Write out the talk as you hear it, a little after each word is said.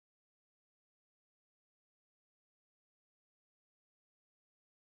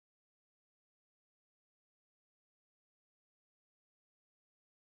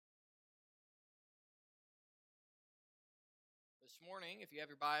This morning, if you have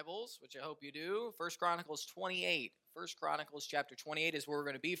your Bibles, which I hope you do, 1 Chronicles 28. 1 Chronicles chapter 28 is where we're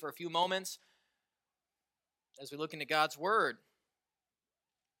going to be for a few moments as we look into God's Word.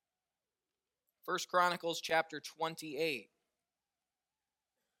 1 Chronicles chapter 28.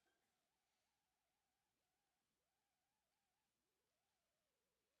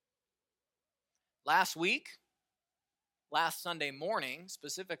 Last Sunday morning,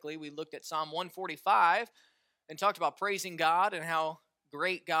 specifically, we looked at Psalm 145 and talked about praising God and how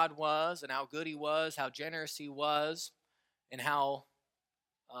great God was and how good He was, how generous He was, and how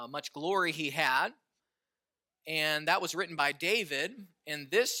much glory He had. And that was written by David. And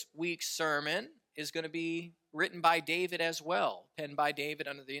this week's sermon is going to be written by David as well, penned by David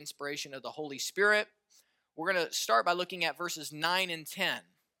under the inspiration of the Holy Spirit. We're going to start by looking at verses 9 and 10.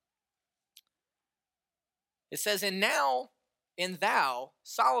 It says, And thou,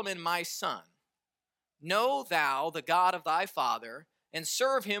 Solomon my son, know thou the God of thy father, and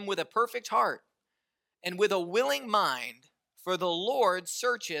serve him with a perfect heart, and with a willing mind, for the Lord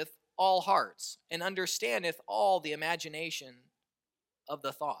searcheth all hearts, and understandeth all the imagination of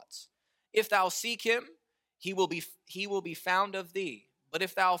the thoughts. If thou seek him, he will be found of thee. But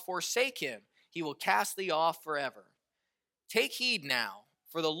if thou forsake him, he will cast thee off forever. Take heed now,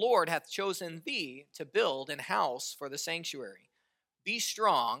 for the Lord hath chosen thee to build an house for the sanctuary. Be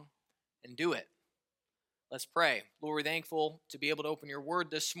strong and do it. Let's pray. Lord, we're thankful to be able to open your word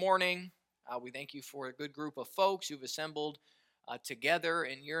this morning. We thank you for a good group of folks who've assembled together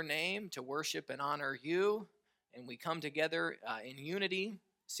in your name to worship and honor you. And we come together in unity,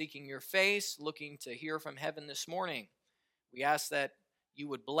 seeking your face, looking to hear from heaven this morning. We ask that you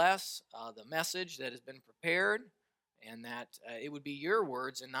would bless the message that has been prepared, and that it would be your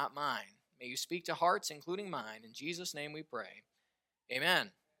words and not mine. May you speak to hearts, including mine. In Jesus' name we pray.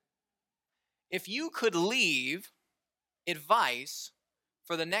 Amen. If you could leave advice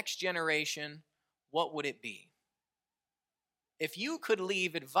for the next generation, what would it be? If you could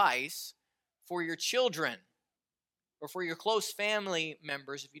leave advice for your children or for your close family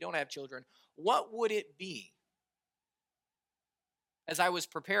members, if you don't have children, what would it be? As I was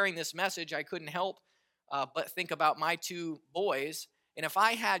preparing this message, I couldn't help but think about my two boys, and if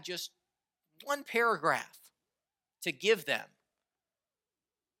I had just one paragraph to give them,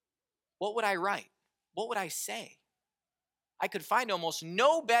 what would I write? What would I say? I could find almost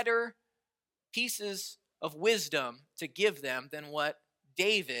no better pieces of wisdom to give them than what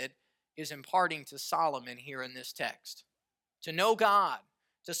David is imparting to Solomon here in this text. To know God,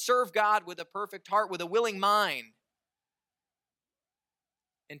 to serve God with a perfect heart, with a willing mind,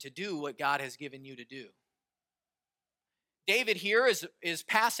 and to do what God has given you to do. David here is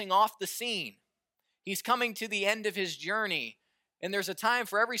passing off the scene. He's coming to the end of his journey. And there's a time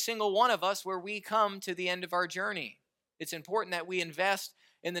for every single one of us where we come to the end of our journey. It's important that we invest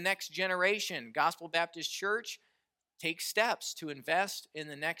in the next generation. Gospel Baptist Church takes steps to invest in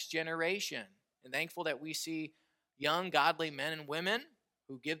the next generation. And thankful that we see young, godly men and women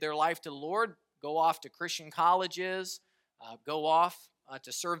who give their life to the Lord, go off to Christian colleges, go off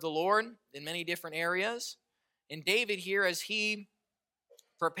to serve the Lord in many different areas. And David here, as he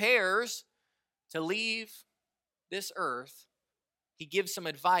prepares to leave this earth, he gives some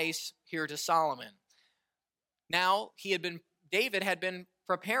advice here to Solomon. Now, David had been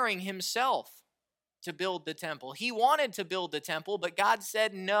preparing himself to build the temple. He wanted to build the temple, but God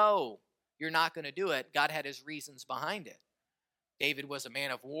said, no, you're not going to do it. God had his reasons behind it. David was a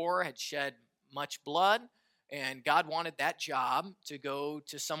man of war, had shed much blood, and God wanted that job to go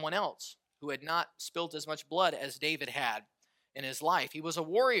to someone else who had not spilt as much blood as David had in his life. He was a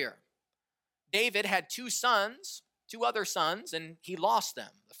warrior. David had two other sons, and he lost them.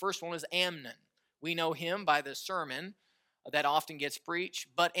 The first one was Amnon. We know him by the sermon that often gets preached,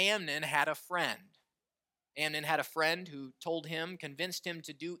 but Amnon had a friend. Amnon had a friend who convinced him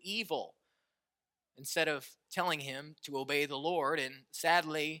to do evil instead of telling him to obey the Lord. And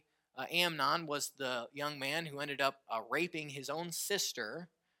sadly, Amnon was the young man who ended up raping his own sister.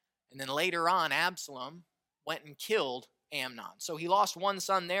 And then later on, Absalom went and killed Amnon. So he lost one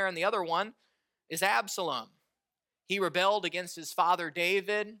son there, and the other one is Absalom. He rebelled against his father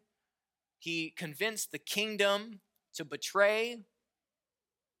David. He convinced the kingdom to betray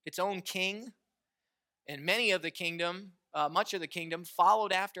its own king. And much of the kingdom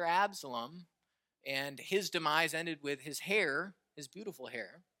followed after Absalom. And his demise ended with his beautiful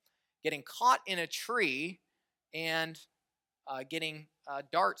hair, getting caught in a tree and getting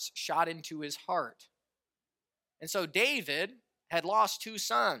darts shot into his heart. And so David had lost two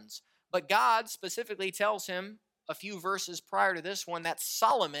sons, but God specifically tells him a few verses prior to this one that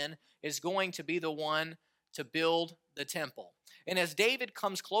Solomon is going to be the one to build the temple. And as David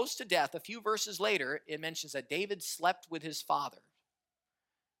comes close to death, a few verses later, it mentions that David slept with his father,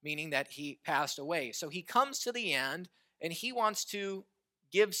 meaning that he passed away. So he comes to the end, and he wants to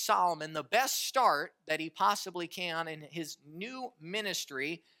give Solomon the best start that he possibly can in his new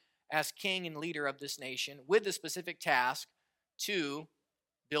ministry as king and leader of this nation, with the specific task to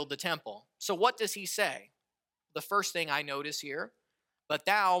build the temple. So what does he say? The first thing I notice here, but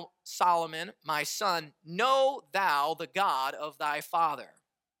thou, Solomon, my son, know thou the God of thy father.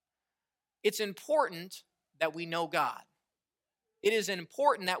 It's important that we know God. It is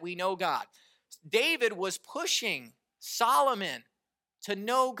important that we know God. David was pushing Solomon to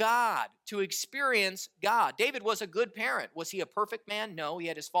know God, to experience God. David was a good parent. Was he a perfect man? No, he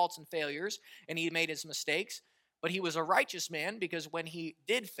had his faults and failures, and he made his mistakes. But he was a righteous man because when he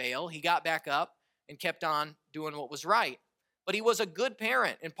did fail, he got back up and kept on doing what was right. But he was a good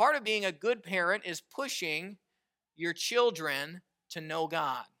parent. And part of being a good parent is pushing your children to know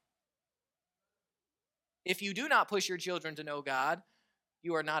God. If you do not push your children to know God,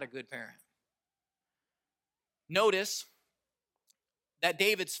 you are not a good parent. Notice that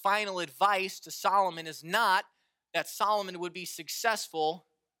David's final advice to Solomon is not that Solomon would be successful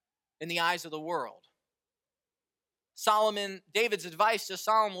in the eyes of the world. David's advice to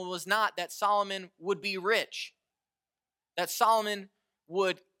Solomon was not that Solomon would be rich, that Solomon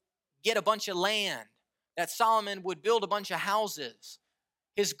would get a bunch of land, that Solomon would build a bunch of houses.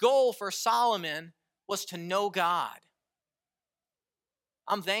 His goal for Solomon was to know God.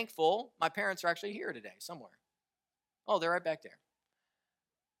 I'm thankful. My parents are actually here today somewhere. Oh, they're right back there.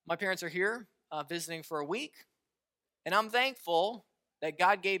 My parents are here visiting for a week, and I'm thankful that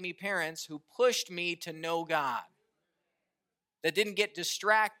God gave me parents who pushed me to know God, that didn't get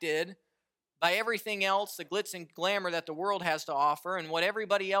distracted by everything else, the glitz and glamour that the world has to offer and what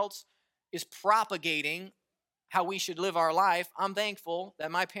everybody else is propagating, how we should live our life. I'm thankful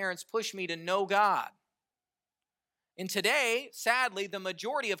that my parents pushed me to know God. And today, sadly, the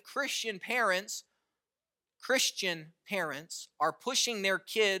majority of Christian parents are pushing their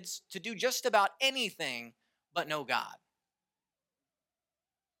kids to do just about anything but know God.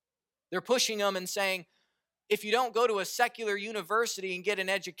 They're pushing them and saying, if you don't go to a secular university and get an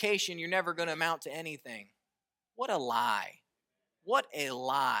education, you're never going to amount to anything. What a lie. What a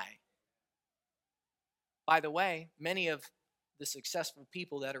lie. By the way, many of the successful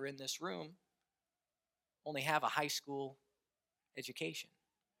people that are in this room only have a high school education.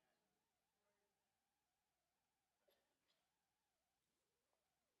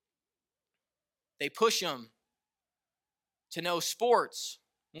 They push them to know sports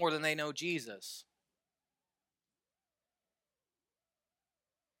more than they know Jesus.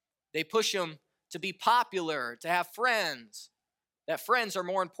 They push them to be popular, to have friends, that friends are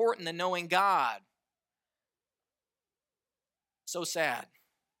more important than knowing God. So sad.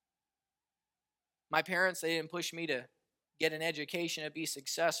 My parents, they didn't push me to get an education, to be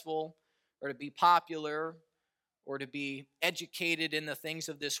successful, or to be popular, or to be educated in the things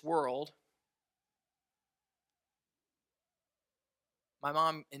of this world. My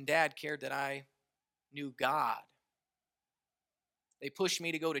mom and dad cared that I knew God. They pushed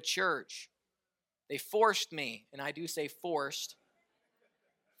me to go to church. They forced me, and I do say forced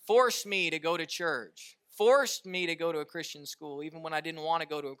me to go to church, forced me to go to a Christian school, even when I didn't want to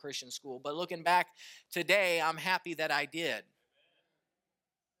go to a Christian school. But looking back today, I'm happy that I did.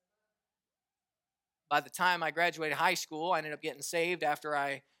 By the time I graduated high school, I ended up getting saved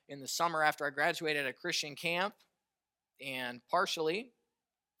in the summer after I graduated at a Christian camp, and partially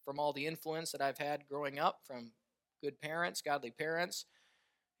from all the influence that I've had growing up from good parents, godly parents,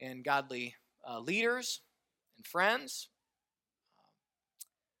 and godly leaders and friends.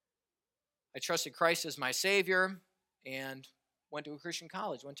 I trusted Christ as my Savior and went to a Christian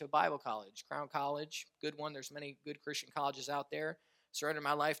college, went to a Bible college, Crown College, good one. There's many good Christian colleges out there. Surrendered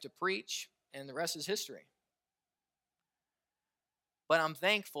my life to preach, and the rest is history. But I'm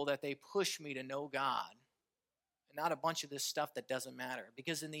thankful that they pushed me to know God and not a bunch of this stuff that doesn't matter.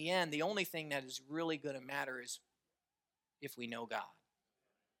 Because in the end, the only thing that is really going to matter is if we know God.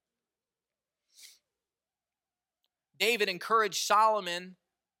 David encouraged Solomon,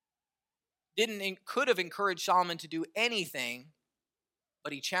 could have encouraged Solomon to do anything,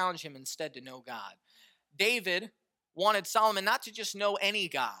 but he challenged him instead to know God. David wanted Solomon not to just know any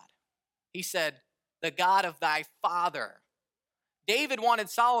God. He said, the God of thy father. David wanted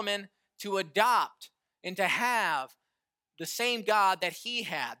Solomon to adopt and to have the same God that he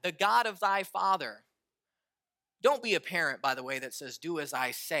had, the God of thy father. Don't be a parent, by the way, that says, do as I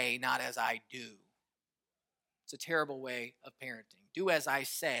say, not as I do. It's a terrible way of parenting. Do as I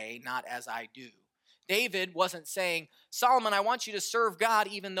say, not as I do. David wasn't saying, Solomon, I want you to serve God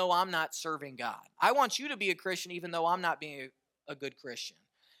even though I'm not serving God. I want you to be a Christian even though I'm not being a good Christian.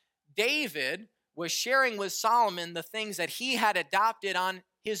 David was sharing with Solomon the things that he had adopted on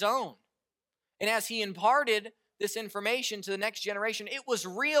his own. And as he imparted this information to the next generation, it was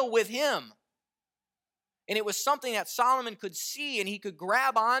real with him. And it was something that Solomon could see and he could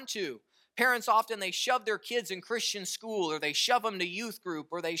grab onto. Parents often, they shove their kids in Christian school, or they shove them to youth group,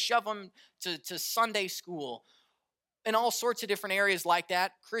 or they shove them to Sunday school, and all sorts of different areas like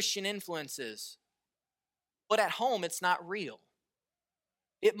that, Christian influences. But at home, it's not real.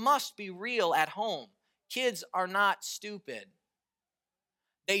 It must be real at home. Kids are not stupid.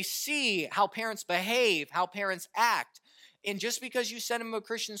 They see how parents behave, how parents act. And just because you send them to a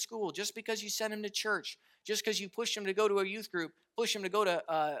Christian school, just because you send them to church, just because you push them to go to a youth group, push them to go to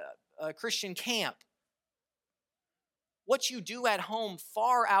a Christian camp, what you do at home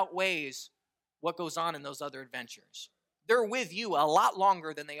far outweighs what goes on in those other adventures. They're with you a lot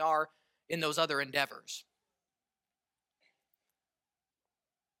longer than they are in those other endeavors.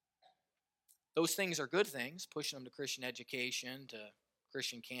 Those things are good things, pushing them to Christian education, to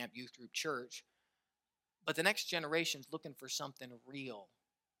Christian camp, youth group, church. But the next generation's looking for something real.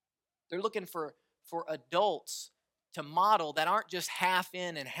 They're looking for adults to model that aren't just half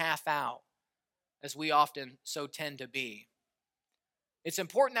in and half out, as we often so tend to be. It's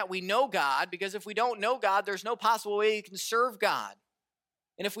important that we know God, because if we don't know God, there's no possible way we can serve God.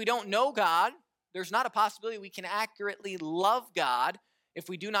 And if we don't know God, there's not a possibility we can accurately love God if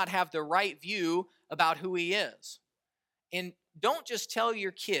we do not have the right view about who He is. And don't just tell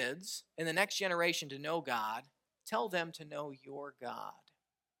your kids in the next generation to know God, tell them to know your God,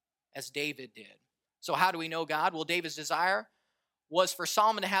 as David did. So how do we know God? Well, David's desire was for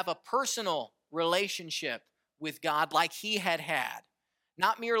Solomon to have a personal relationship with God like he had,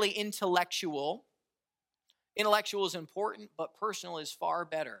 not merely intellectual. Intellectual is important, but personal is far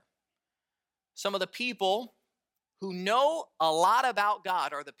better. Some of the people who know a lot about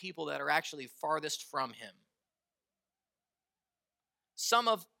God are the people that are actually farthest from Him. Some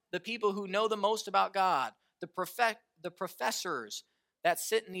of the people who know the most about God, the professors that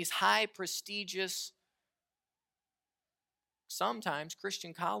sit in these high prestigious, sometimes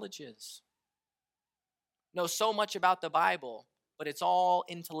Christian colleges, know so much about the Bible, but it's all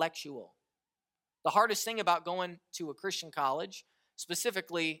intellectual. The hardest thing about going to a Christian college,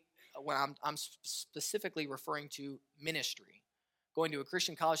 specifically when I'm specifically referring to ministry, going to a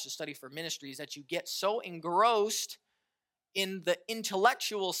Christian college to study for ministry, is that you get so engrossed in the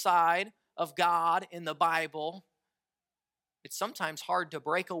intellectual side of God in the Bible, it's sometimes hard to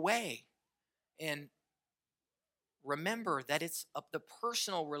break away and remember that it's the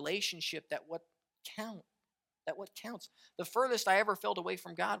personal relationship that what counts. The furthest I ever felt away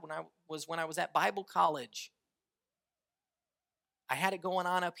from God when I was at Bible college. I had it going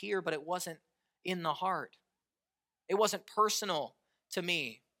on up here, but it wasn't in the heart. It wasn't personal to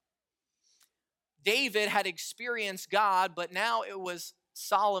me. David had experienced God, but now it was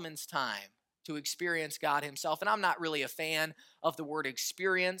Solomon's time to experience God himself. And I'm not really a fan of the word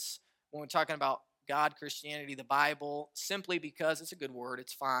experience when we're talking about God, Christianity, the Bible, simply because it's a good word,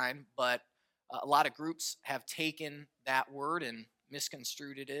 it's fine, but a lot of groups have taken that word and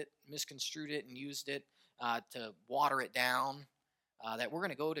misconstrued it and used it to water it down, that we're going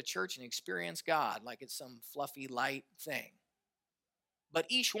to go to church and experience God like it's some fluffy, light thing. But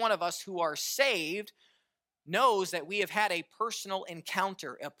each one of us who are saved knows that we have had a personal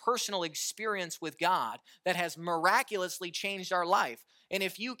encounter, a personal experience with God that has miraculously changed our life. And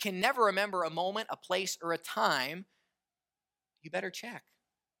if you can never remember a moment, a place, or a time, you better check.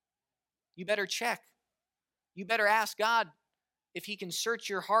 You better check. You better ask God if He can search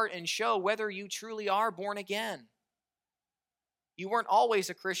your heart and show whether you truly are born again. You weren't always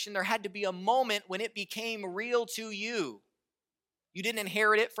a Christian. There had to be a moment when it became real to you. You didn't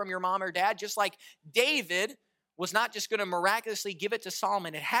inherit it from your mom or dad, just like David was not just going to miraculously give it to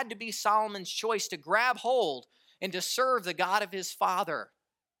Solomon. It had to be Solomon's choice to grab hold and to serve the God of his father.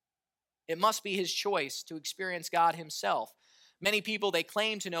 It must be his choice to experience God himself. Many people, they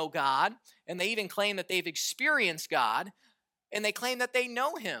claim to know God, and they even claim that they've experienced God, and they claim that they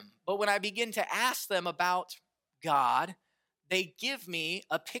know Him. But when I begin to ask them about God, they give me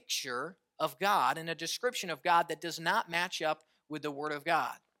a picture of God and a description of God that does not match up with the Word of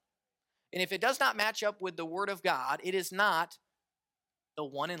God. And if it does not match up with the Word of God, it is not the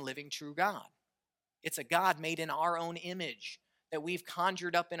one and living true God. It's a God made in our own image that we've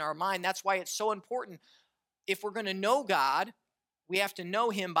conjured up in our mind. That's why it's so important. If we're going to know God, we have to know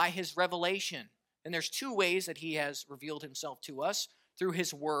Him by His revelation. And there's two ways that He has revealed Himself to us: through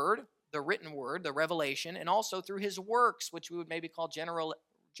His Word, the written word, the revelation, and also through his works, which we would maybe call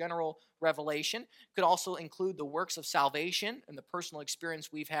general revelation. Could also include the works of salvation and the personal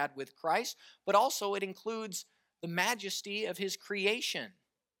experience we've had with Christ, but also it includes the majesty of his creation,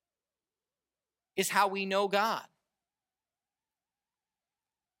 is how we know God.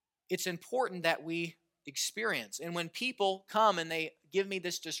 It's important that we experience. And when people come and they give me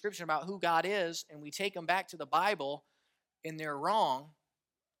this description about who God is, and we take them back to the Bible and they're wrong,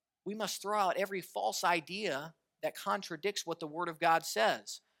 we must throw out every false idea that contradicts what the Word of God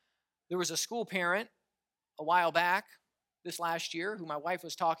says. There was a school parent a while back, this last year, who my wife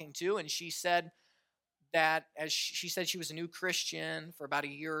was talking to, and she said that, as she said, she was a new Christian for about a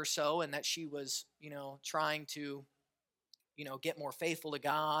year or so, and that she was, trying to, get more faithful to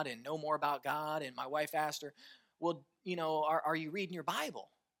God and know more about God. And my wife asked her, well, are you reading your Bible?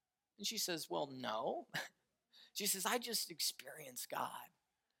 And she says, well, no. She says, I just experienced God.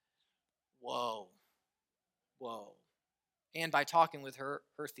 Whoa. And by talking with her,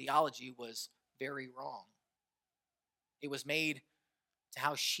 her theology was very wrong. It was made to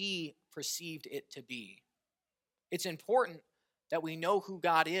how she perceived it to be. It's important that we know who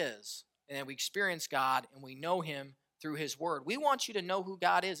God is and that we experience God and we know him through his word. We want you to know who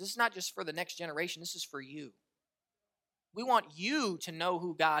God is. This is not just for the next generation. This is for you. We want you to know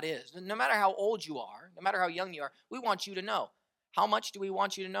who God is. No matter how old you are, no matter how young you are, we want you to know. How much do we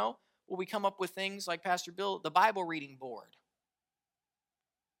want you to know? Well, we come up with things like Pastor Bill, the Bible reading board.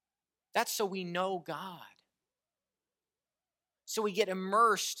 That's so we know God. So we get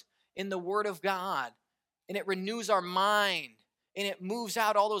immersed in the Word of God, and it renews our mind, and it moves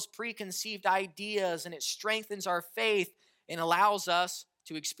out all those preconceived ideas, and it strengthens our faith and allows us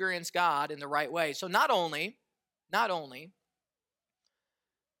to experience God in the right way. So not only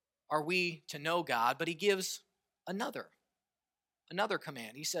are we to know God, but he gives another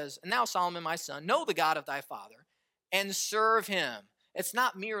command. He says, and now, Solomon, my son, know the God of thy father and serve him. It's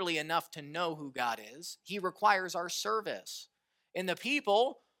not merely enough to know who God is. He requires our service. And the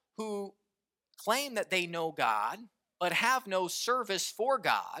people who claim that they know God but have no service for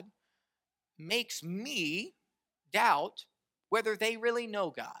God makes me doubt whether they really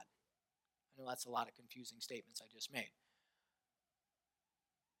know God. I know that's a lot of confusing statements I just made.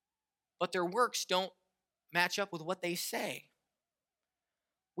 But their works don't match up with what they say.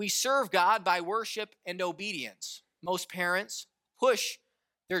 We serve God by worship and obedience. Most parents push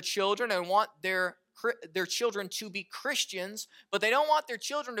their children and want their children to be Christians, but they don't want their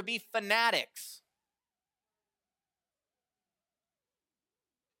children to be fanatics.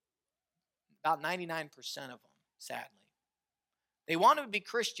 About 99% of them, sadly. They want them to be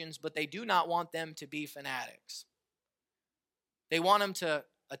Christians, but they do not want them to be fanatics. They want them to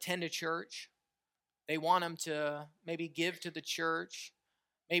attend a church. They want them to maybe give to the church,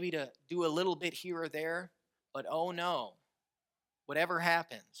 maybe to do a little bit here or there. But oh no, whatever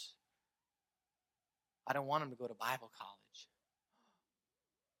happens, I don't want them to go to Bible college.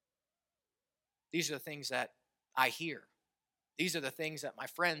 These are the things that I hear. These are the things that my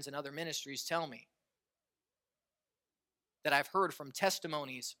friends and other ministries tell me, that I've heard from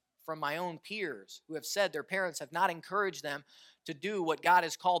testimonies from my own peers who have said their parents have not encouraged them to do what God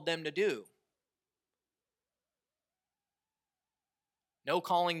has called them to do. No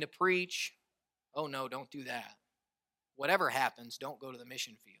calling to preach. Oh no, don't do that. Whatever happens, don't go to the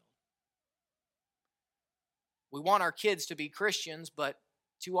mission field. We want our kids to be Christians, but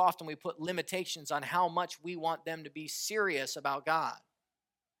too often we put limitations on how much we want them to be serious about God.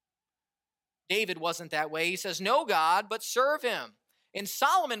 David wasn't that way. He says, know God, but serve him. And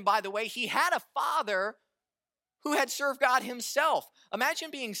Solomon, by the way, he had a father who had served God himself. Imagine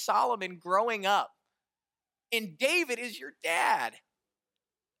being Solomon growing up, and David is your dad.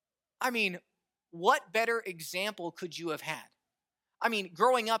 I mean, what better example could you have had? I mean,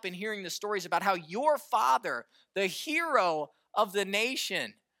 growing up and hearing the stories about how your father, the hero of the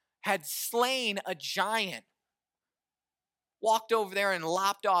nation, had slain a giant, walked over there and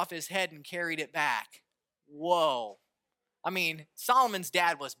lopped off his head and carried it back. Whoa. I mean, Solomon's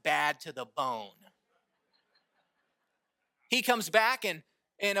dad was bad to the bone. He comes back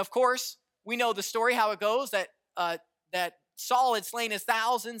and of course, we know the story, how it goes, that Saul had slain his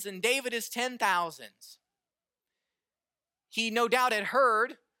thousands and David his 10,000s. He no doubt had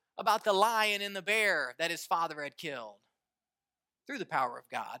heard about the lion and the bear that his father had killed. Through the power of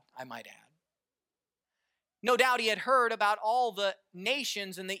God, I might add. No doubt he had heard about all the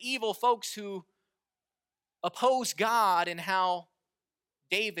nations and the evil folks who oppose God and how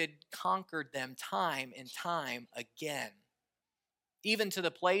David conquered them time and time again. Even to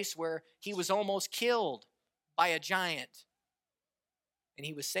the place where he was almost killed by a giant. and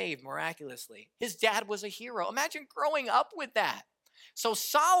he was saved miraculously. His dad was a hero. Imagine growing up with that. So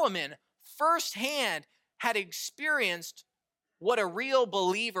Solomon firsthand had experienced what a real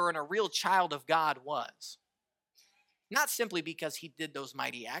believer and a real child of God was. Not simply because he did those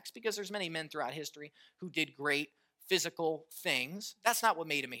mighty acts, because there's many men throughout history who did great physical things. That's not what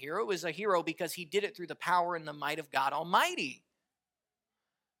made him a hero. It was a hero because he did it through the power and the might of God Almighty.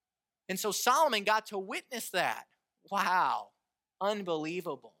 And so Solomon got to witness that. Wow,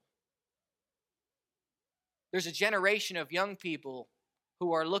 unbelievable. There's a generation of young people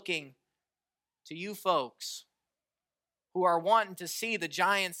who are looking to you folks, who are wanting to see the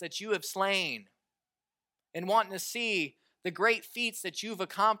giants that you have slain and wanting to see the great feats that you've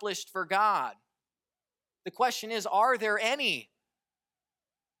accomplished for God. The question is, are there any?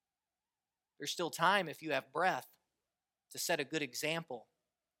 There's still time, if you have breath, to set a good example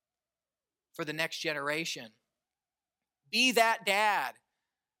for the next generation. Be that dad.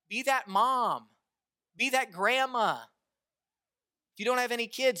 Be that mom. Be that grandma. If you don't have any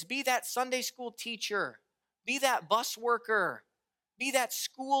kids, be that Sunday school teacher. Be that bus worker. Be that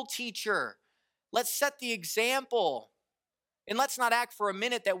school teacher. Let's set the example. And let's not act for a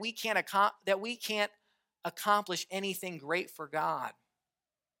minute that we can't accomplish anything great for God.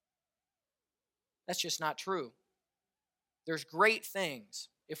 That's just not true. There's great things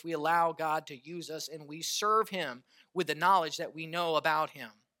if we allow God to use us and we serve him with the knowledge that we know about him.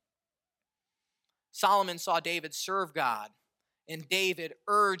 Solomon saw David serve God, and David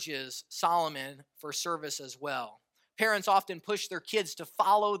urges Solomon for service as well. Parents often push their kids to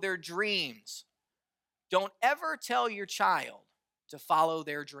follow their dreams. Don't ever tell your child to follow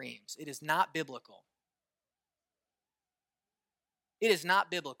their dreams. It is not biblical. It is not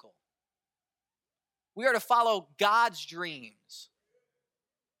biblical. We are to follow God's dreams.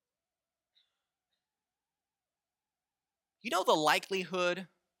 You know the likelihood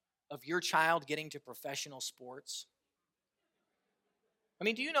of your child getting to professional sports? I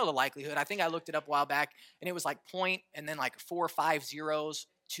mean, do you know the likelihood? I think I looked it up a while back, and it was like point and then like 4 or 5 zeros,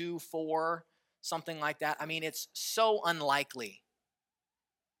 2, 4, something like that. I mean, it's so unlikely.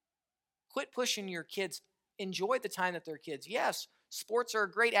 Quit pushing your kids. Enjoy the time that they're kids. Yes, sports are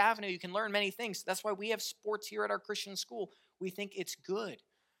a great avenue. You can learn many things. That's why we have sports here at our Christian school. We think it's good,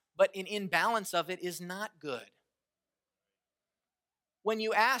 but an imbalance of it is not good. When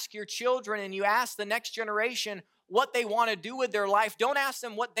you ask your children and you ask the next generation what they want to do with their life, don't ask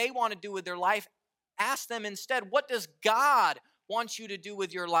them what they want to do with their life. Ask them instead, what does God want you to do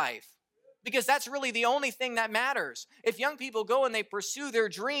with your life? Because that's really the only thing that matters. If young people go and they pursue their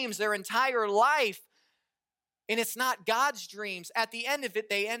dreams their entire life, and it's not God's dreams, at the end of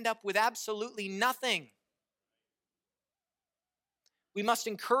it, they end up with absolutely nothing. We must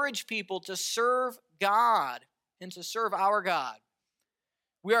encourage people to serve God and to serve our God.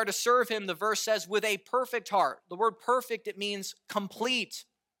 We are to serve him, the verse says, with a perfect heart. The word perfect, it means complete.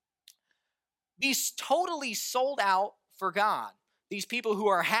 Be totally sold out for God. These people who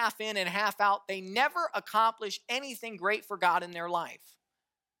are half in and half out, they never accomplish anything great for God in their life.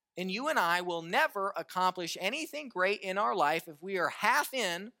 And you and I will never accomplish anything great in our life if we are half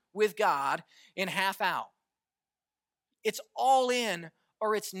in with God and half out. It's all in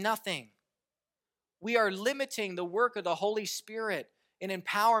or it's nothing. We are limiting the work of the Holy Spirit and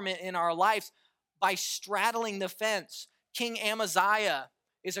empowerment in our lives by straddling the fence. King Amaziah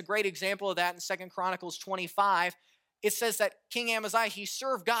is a great example of that in 2 Chronicles 25. It says that King Amaziah, he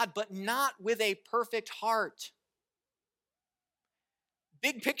served God, but not with a perfect heart.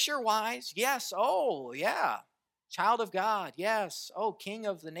 Big picture wise, yes, oh yeah, child of God, yes, oh, king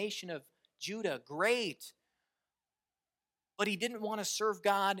of the nation of Judah, great. But he didn't want to serve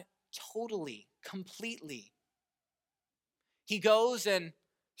God totally, completely. He goes and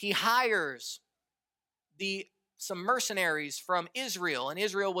he hires some mercenaries from Israel, and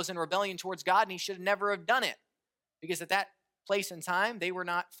Israel was in rebellion towards God, and he should never have done it, because at that place and time, they were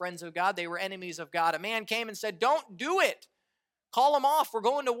not friends of God, they were enemies of God. A man came and said, don't do it. Call them off. We're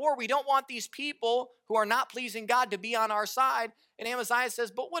going to war. We don't want these people who are not pleasing God to be on our side. And Amaziah says,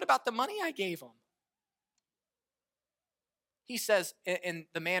 but what about the money I gave them? He says, and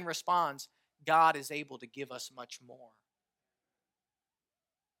the man responds, God is able to give us much more.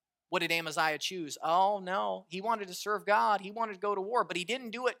 What did Amaziah choose? Oh, no. He wanted to serve God. He wanted to go to war, but he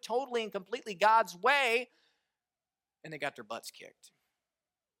didn't do it totally and completely God's way. And they got their butts kicked.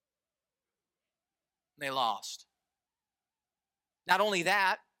 And they lost. Not only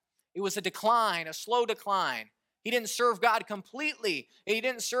that, it was a decline, a slow decline. He didn't serve God completely. He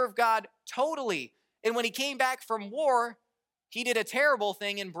didn't serve God totally. And when he came back from war, he did a terrible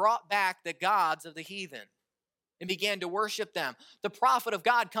thing and brought back the gods of the heathen. and began to worship them. The prophet of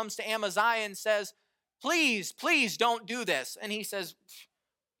God comes to Amaziah and says, please, please don't do this. And he says,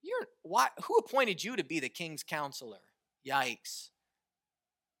 who appointed you to be the king's counselor? Yikes.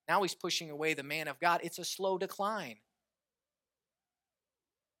 Now he's pushing away the man of God. It's a slow decline.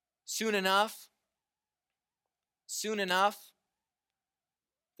 Soon enough,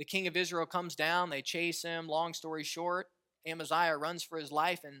 the king of Israel comes down. They chase him. Long story short, Amaziah runs for his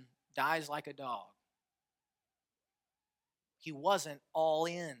life and dies like a dog. He wasn't all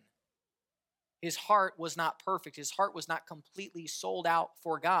in. His heart was not perfect. His heart was not completely sold out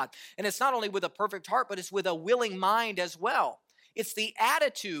for God. And it's not only with a perfect heart, but it's with a willing mind as well. It's the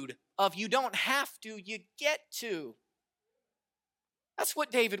attitude of you don't have to, you get to. That's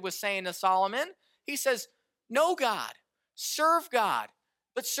what David was saying to Solomon. He says, know God, serve God,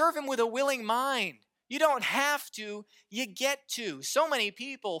 but serve him with a willing mind. You don't have to, you get to. So many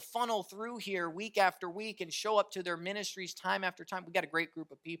people funnel through here week after week and show up to their ministries time after time. We got a great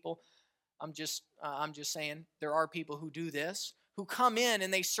group of people. I'm just saying there are people who do this, who come in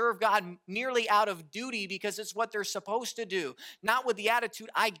and they serve God merely out of duty because it's what they're supposed to do, not with the attitude,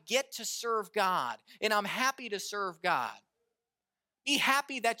 I get to serve God and I'm happy to serve God. Be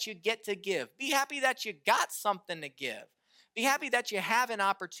happy that you get to give. Be happy that you got something to give. Be happy that you have an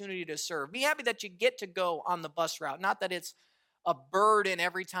opportunity to serve. Be happy that you get to go on the bus route, not that it's a burden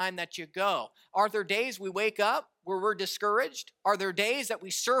every time that you go. Are there days we wake up where we're discouraged? Are there days that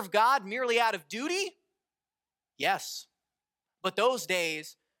we serve God merely out of duty? Yes. But those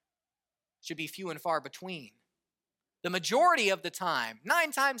days should be few and far between. The majority of the time,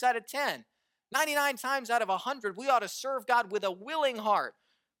 9 times out of 10, 99 times out of 100, we ought to serve God with a willing heart,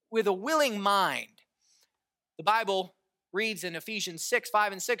 with a willing mind. The Bible reads in Ephesians 6,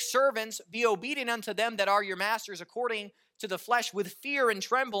 5 and 6, servants, be obedient unto them that are your masters according to the flesh, with fear and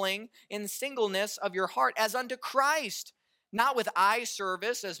trembling in singleness of your heart, as unto Christ, not with eye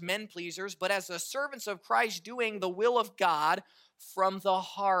service as men pleasers, but as the servants of Christ, doing the will of God from the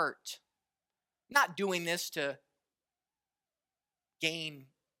heart. Not doing this to gain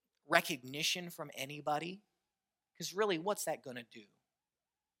recognition from anybody, because really, what's that going to do?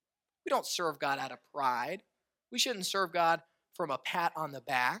 We don't serve God out of pride. We shouldn't serve God from a pat on the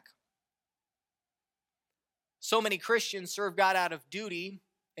back. So many Christians serve God out of duty,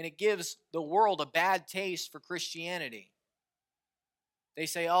 and it gives the world a bad taste for Christianity. They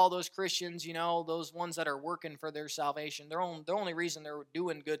say, oh, those Christians, those ones that are working for their salvation, the only reason they're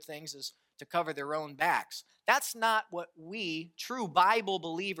doing good things is to cover their own backs. That's not what we, true Bible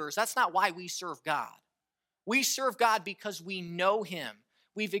believers, that's not why we serve God. We serve God because we know him.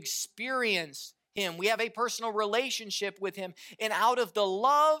 We've experienced him. We have a personal relationship with him. And out of the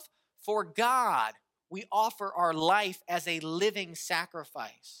love for God, we offer our life as a living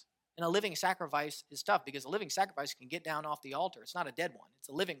sacrifice. And a living sacrifice is tough because a living sacrifice can get down off the altar. It's not a dead one. It's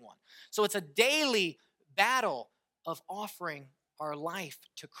a living one. So it's a daily battle of offering our life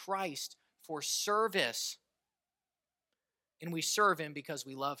to Christ for service. And we serve him because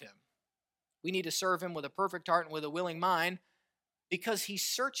we love him. We need to serve him with a perfect heart and with a willing mind because he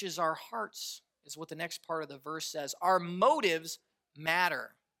searches our hearts, is what the next part of the verse says. Our motives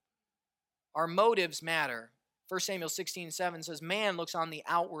matter. Our motives matter. 1 Samuel 16:7 says, man looks on the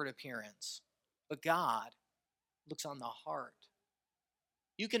outward appearance, but God looks on the heart.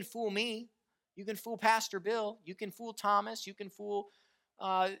 You can fool me. You can fool Pastor Bill. You can fool Thomas. You can fool,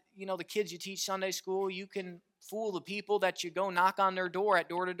 the kids you teach Sunday school. You can fool the people that you go knock on their door at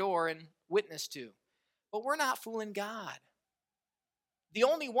door to door and witness to. But we're not fooling God. The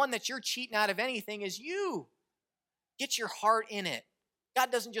only one that you're cheating out of anything is you. Get your heart in it.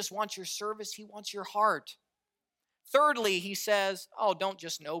 God doesn't just want your service. He wants your heart. Thirdly, he says, don't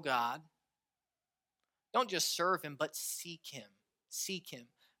just know God. Don't just serve him, but seek him. Seek him.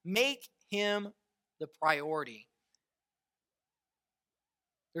 Make him the priority.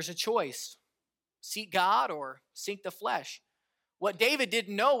 There's a choice. Seek God or seek the flesh. What David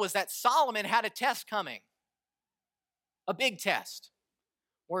didn't know was that Solomon had a test coming. A big test.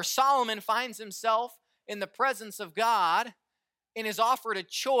 Where Solomon finds himself in the presence of God and is offered a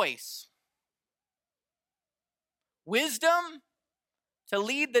choice. Wisdom to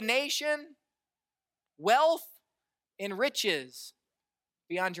lead the nation, wealth and riches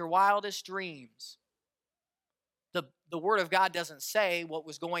beyond your wildest dreams. The Word of God doesn't say what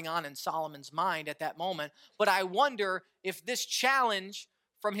was going on in Solomon's mind at that moment, but I wonder if this challenge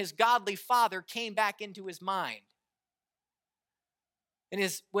from his godly father came back into his mind.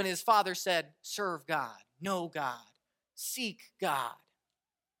 And when his father said, serve God, know God, seek God.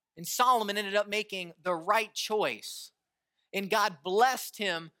 And Solomon ended up making the right choice. And God blessed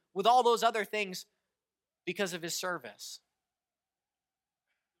him with all those other things because of his service.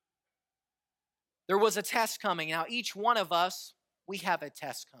 There was a test coming. Now, each one of us, we have a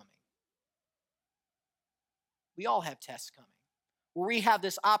test coming. We all have tests coming, where we have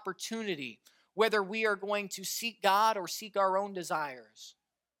this opportunity, whether we are going to seek God or seek our own desires,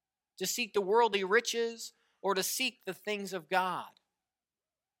 to seek the worldly riches or to seek the things of God.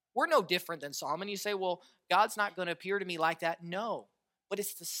 We're no different than Solomon. You say, well, God's not going to appear to me like that. No, but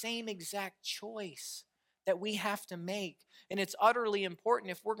it's the same exact choice that we have to make. And it's utterly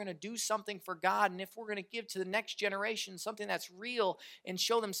important if we're going to do something for God and if we're going to give to the next generation something that's real and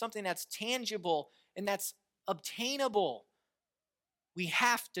show them something that's tangible and that's obtainable. We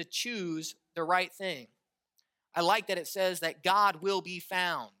have to choose the right thing. I like that it says that God will be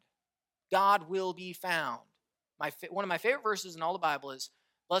found. God will be found. One of my favorite verses in all the Bible is,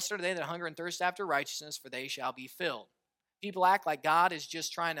 blessed are they that hunger and thirst after righteousness, for they shall be filled. People act like God is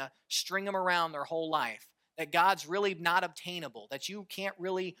just trying to string them around their whole life, that God's really not obtainable, that you can't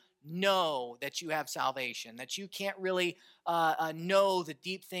really know that you have salvation, that you can't really know the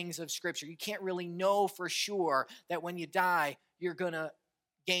deep things of Scripture. You can't really know for sure that when you die, you're going to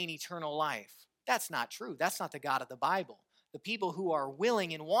gain eternal life. That's not true. That's not the God of the Bible. The people who are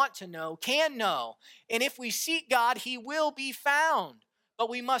willing and want to know can know. And if we seek God, he will be found. But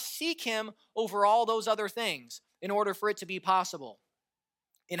we must seek him over all those other things in order for it to be possible.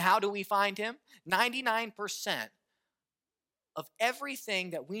 And how do we find him? 99% of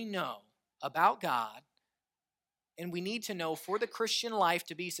everything that we know about God and we need to know for the Christian life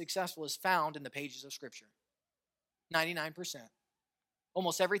to be successful is found in the pages of Scripture. 99%.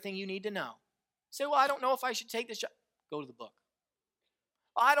 Almost everything you need to know. Say, well, I don't know if I should take this job. Go to the book.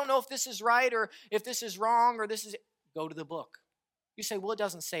 I don't know if this is right or if this is wrong or this is... Go to the book. You say, well, it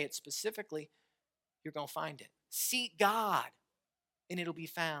doesn't say it specifically. You're going to find it. Seek God, and it'll be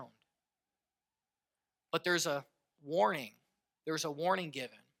found. But there's a warning. There's a warning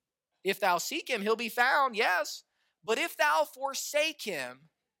given. If thou seek him, he'll be found, yes. But if thou forsake him,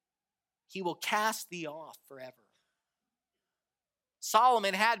 he will cast thee off forever.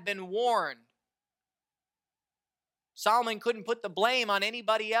 Solomon had been warned. Solomon couldn't put the blame on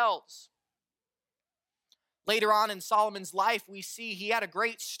anybody else. Later on in Solomon's life, we see he had a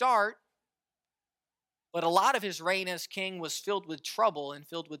great start, but a lot of his reign as king was filled with trouble and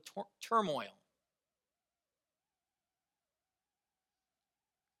filled with turmoil.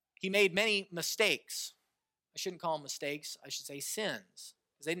 He made many mistakes. I shouldn't call them mistakes. I should say sins,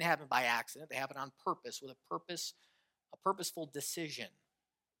 because they didn't happen by accident. They happened on purpose, with a purposeful decision.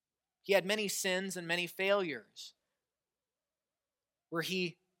 He had many sins and many failures where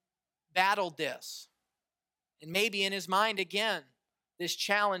he battled this. And maybe in his mind again, this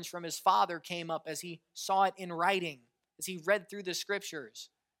challenge from his father came up as he saw it in writing, as he read through the Scriptures.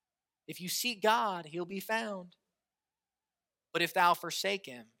 If you seek God, he'll be found. But if thou forsake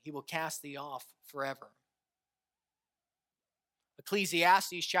him, he will cast thee off forever.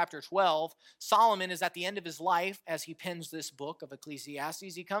 Ecclesiastes chapter 12, Solomon is at the end of his life as he pens this book of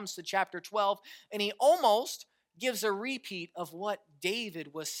Ecclesiastes. He comes to chapter 12 and he almost gives a repeat of what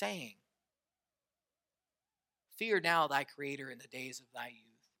David was saying. Fear now thy Creator in the days of thy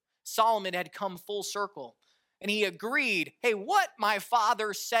youth. Solomon had come full circle and he agreed, hey, what my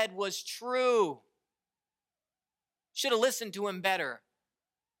father said was true. Should have listened to him better.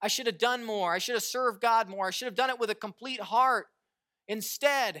 I should have done more. I should have served God more. I should have done it with a complete heart.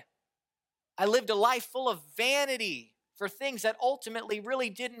 Instead, I lived a life full of vanity for things that ultimately really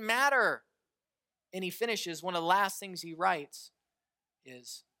didn't matter. And he finishes, one of the last things he writes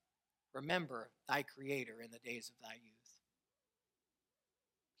is, remember thy Creator in the days of thy youth.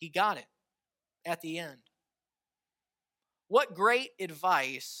 He got it at the end. What great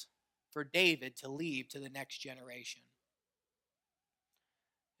advice for David to leave to the next generation.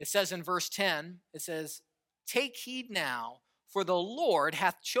 It says in verse 10, it says, take heed now, for the Lord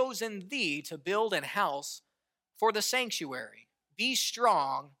hath chosen thee to build an house for the sanctuary. Be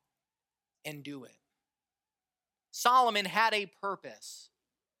strong and do it. Solomon had a purpose,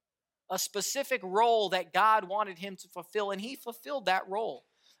 a specific role that God wanted him to fulfill, and he fulfilled that role.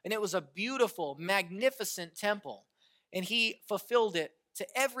 And it was a beautiful, magnificent temple, and he fulfilled it to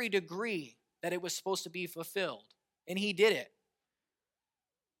every degree that it was supposed to be fulfilled, and he did it.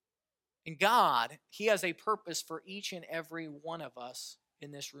 And God, he has a purpose for each and every one of us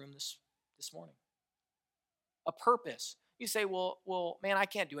in this room this morning. A purpose. You say, well, man, I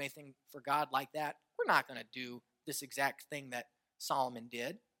can't do anything for God like that. We're not going to do this exact thing that Solomon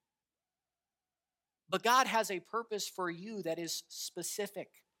did. But God has a purpose for you that is specific.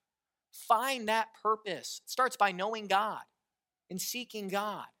 Find that purpose. It starts by knowing God and seeking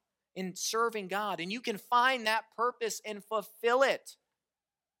God in serving God. And you can find that purpose and fulfill it.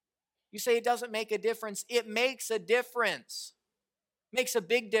 You say it doesn't make a difference. It makes a difference. It makes a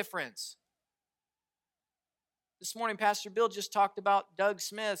big difference. This morning, Pastor Bill just talked about Doug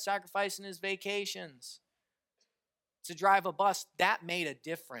Smith sacrificing his vacations to drive a bus. That made a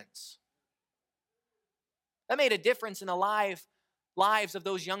difference. That made a difference in the lives of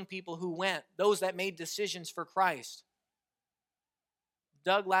those young people who went, those that made decisions for Christ.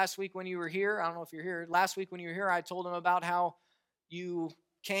 Doug, last week when you were here, I don't know if you're here, last week when you were here, I told him about how you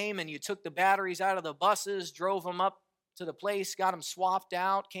came and you took the batteries out of the buses, drove them up to the place, got them swapped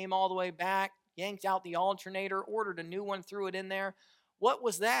out, came all the way back, yanked out the alternator, ordered a new one, threw it in there. What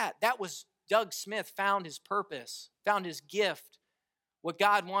was that? That was Doug Smith found his purpose, found his gift, what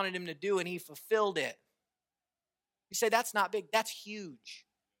God wanted him to do, and he fulfilled it. You say, that's not big. That's huge.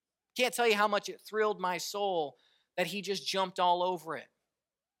 Can't tell you how much it thrilled my soul that he just jumped all over it.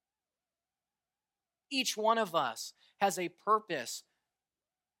 Each one of us has a purpose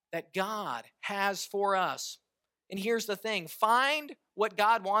that God has for us. And here's the thing. Find what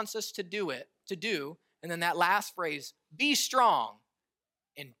God wants us to do, and then that last phrase, be strong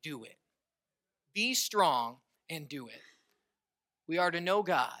and do it. Be strong and do it. We are to know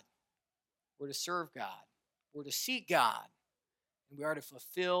God. We're to serve God. We're to seek God. And we are to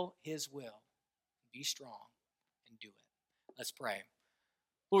fulfill his will. Be strong and do it. Let's pray.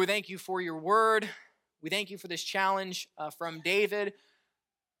 Lord, we thank you for your word. We thank you for this challenge from David.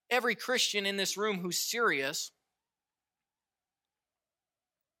 Every Christian in this room who's serious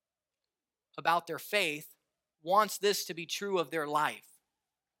about their faith wants this to be true of their life.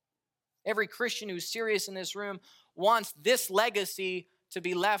 Every Christian who's serious in this room wants this legacy to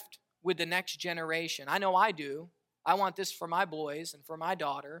be left with the next generation. I know I do. I want this for my boys and for my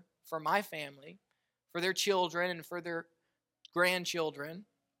daughter, for my family, for their children and for their grandchildren.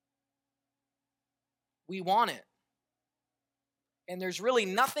 We want it. And there's really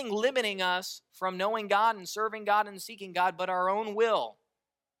nothing limiting us from knowing God and serving God and seeking God but our own will.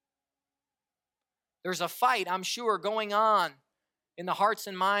 There's a fight, I'm sure, going on in the hearts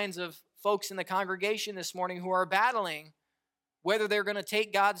and minds of folks in the congregation this morning who are battling whether they're going to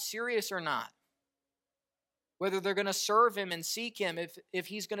take God serious or not, whether they're going to serve him and seek him, if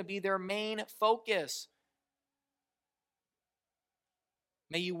he's going to be their main focus.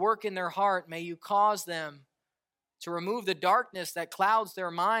 May you work in their heart. May you cause them to remove the darkness that clouds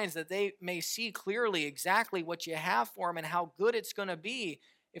their minds, that they may see clearly exactly what you have for them and how good it's going to be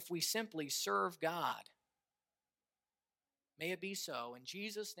if we simply serve God. May it be so. In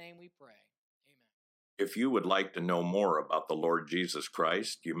Jesus' name we pray. If you would like to know more about the Lord Jesus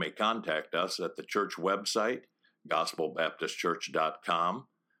Christ, you may contact us at the church website, gospelbaptistchurch.com,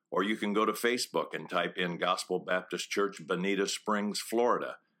 or you can go to Facebook and type in Gospel Baptist Church, Bonita Springs,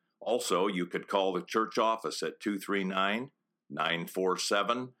 Florida. Also, you could call the church office at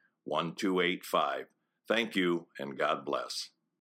 239-947-1285. Thank you, and God bless.